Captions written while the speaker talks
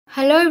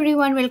Hello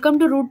everyone, welcome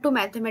to Root to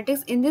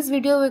Mathematics. In this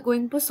video, we're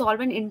going to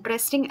solve an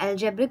interesting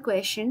algebraic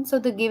question. So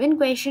the given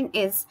question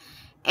is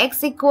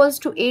x equals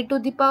to a to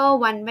the power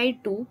 1 by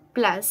 2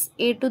 plus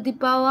a to the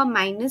power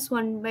minus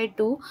 1 by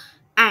 2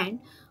 and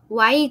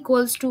y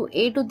equals to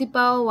a to the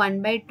power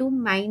 1 by 2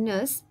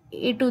 minus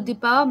a to the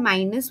power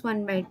minus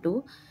 1 by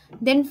 2.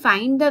 Then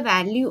find the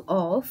value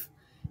of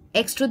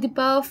x to the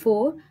power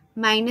 4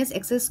 minus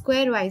x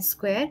square y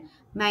square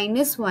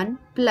minus 1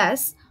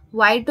 plus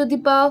y to the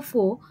power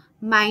 4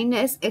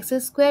 minus x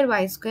square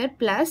y square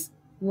plus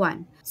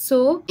 1.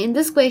 So in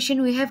this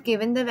question we have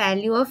given the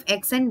value of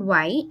x and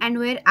y and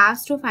we are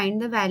asked to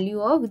find the value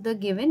of the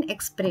given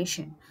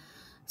expression.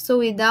 So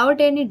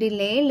without any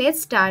delay,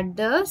 let's start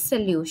the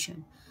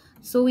solution.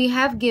 So we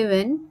have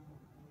given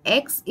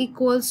x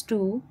equals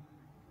to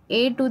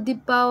a to the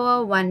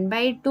power 1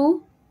 by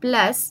 2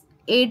 plus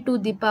a to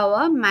the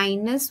power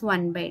minus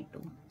 1 by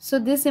 2. So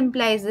this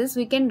implies this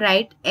we can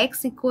write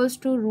x equals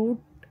to root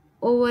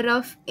over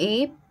of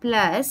a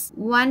plus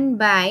 1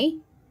 by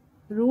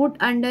root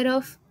under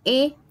of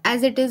a.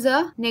 As it is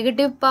a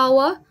negative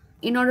power,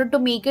 in order to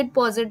make it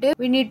positive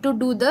we need to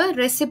do the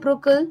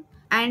reciprocal,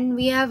 and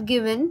we have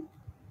given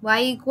y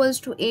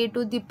equals to a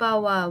to the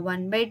power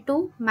 1 by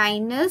 2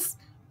 minus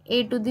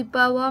a to the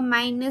power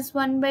minus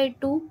 1 by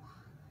 2.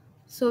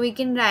 So we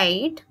can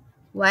write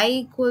y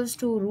equals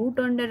to root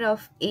under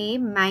of a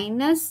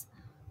minus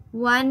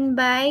 1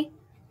 by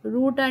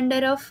root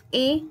under of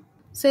a.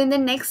 So in the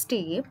next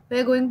step, we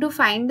are going to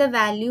find the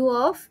value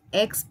of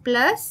x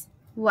plus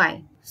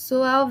y.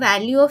 So our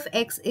value of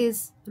x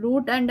is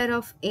root under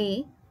of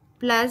a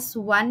plus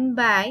 1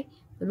 by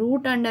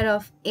root under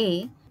of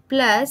a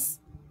plus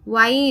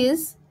y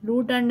is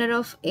root under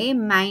of a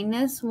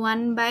minus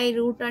 1 by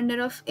root under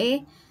of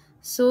a.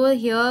 So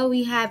here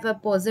we have a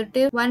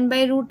positive 1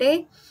 by root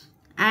a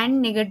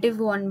and negative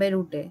 1 by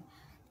root a.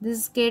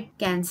 This get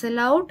cancel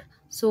out.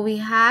 So we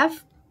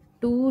have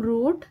 2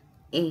 root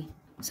a.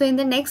 So in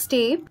the next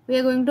step, we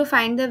are going to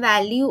find the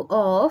value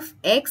of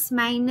x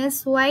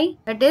minus y,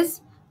 that is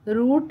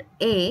root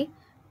a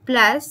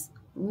plus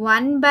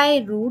 1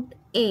 by root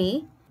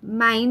a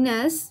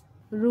minus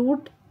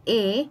root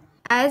a.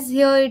 As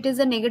here it is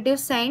a negative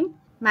sign,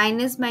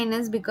 minus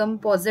minus become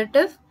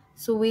positive.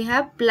 So we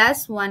have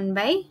plus 1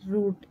 by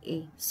root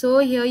a. So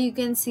here you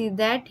can see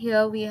that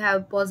here we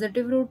have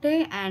positive root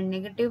a and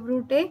negative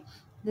root a.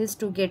 These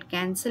two get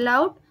cancel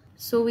out.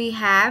 So we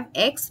have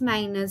x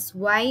minus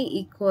y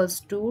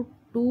equals to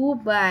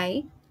 2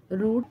 by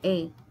root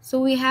a. So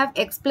we have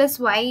x plus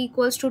y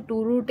equals to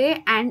 2 root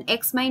a and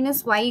x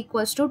minus y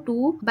equals to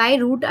 2 by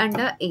root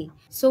under a.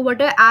 So what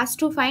we're asked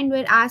to find?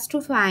 We're asked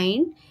to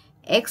find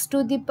x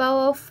to the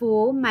power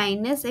 4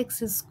 minus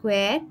x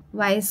square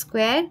y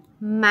square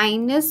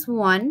minus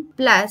 1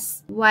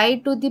 plus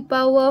y to the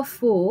power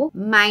 4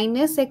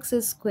 minus x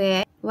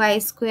square y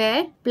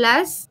square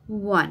plus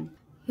 1.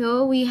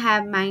 Here we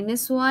have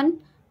minus 1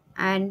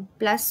 and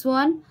plus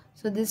 1.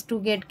 So these two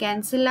get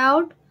cancel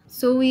out.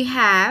 So we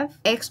have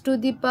x to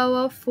the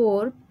power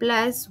 4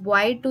 plus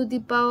y to the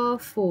power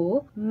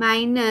 4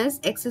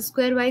 minus x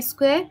square y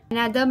square.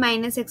 Another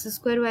minus x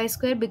square y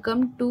square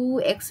become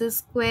 2x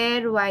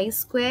square y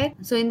square.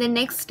 So in the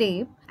next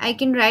step, I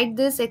can write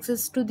this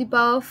x to the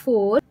power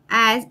 4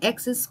 as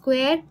x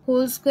square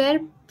whole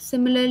square.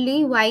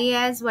 Similarly, y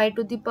as y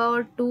to the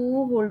power 2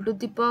 whole to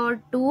the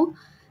power 2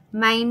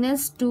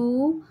 minus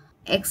 2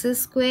 x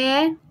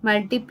square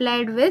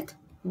multiplied with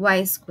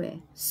y square.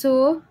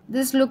 So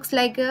this looks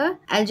like a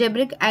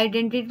algebraic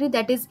identity,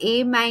 that is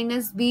a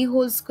minus b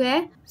whole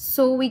square.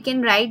 So we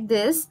can write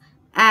this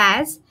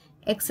as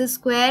x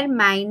square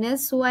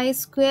minus y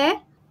square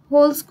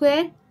whole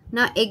square.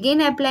 Now again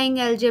applying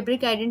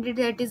algebraic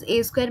identity, that is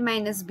a square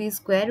minus b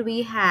square,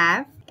 we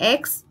have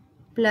x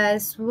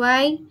plus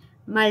y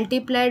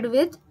multiplied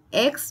with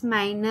x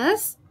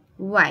minus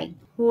y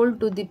whole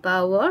to the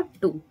power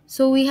 2.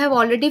 So we have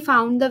already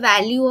found the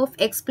value of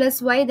x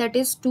plus y, that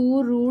is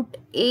 2 root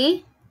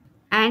a,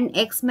 and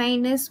x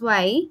minus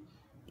y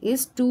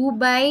is 2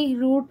 by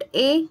root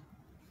a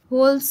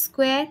whole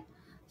square.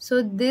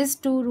 So this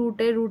 2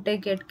 root a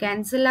get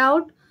cancel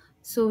out.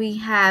 So we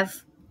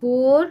have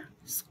 4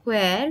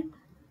 square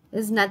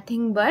is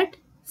nothing but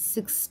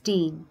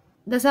 16.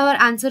 Thus our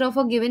answer of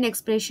a given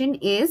expression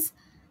is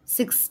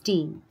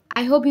 16.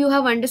 I hope you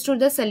have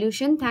understood the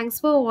solution. Thanks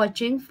for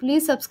watching.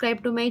 Please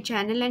subscribe to my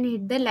channel and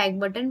hit the like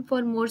button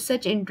for more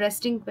such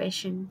interesting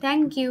questions.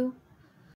 Thank you.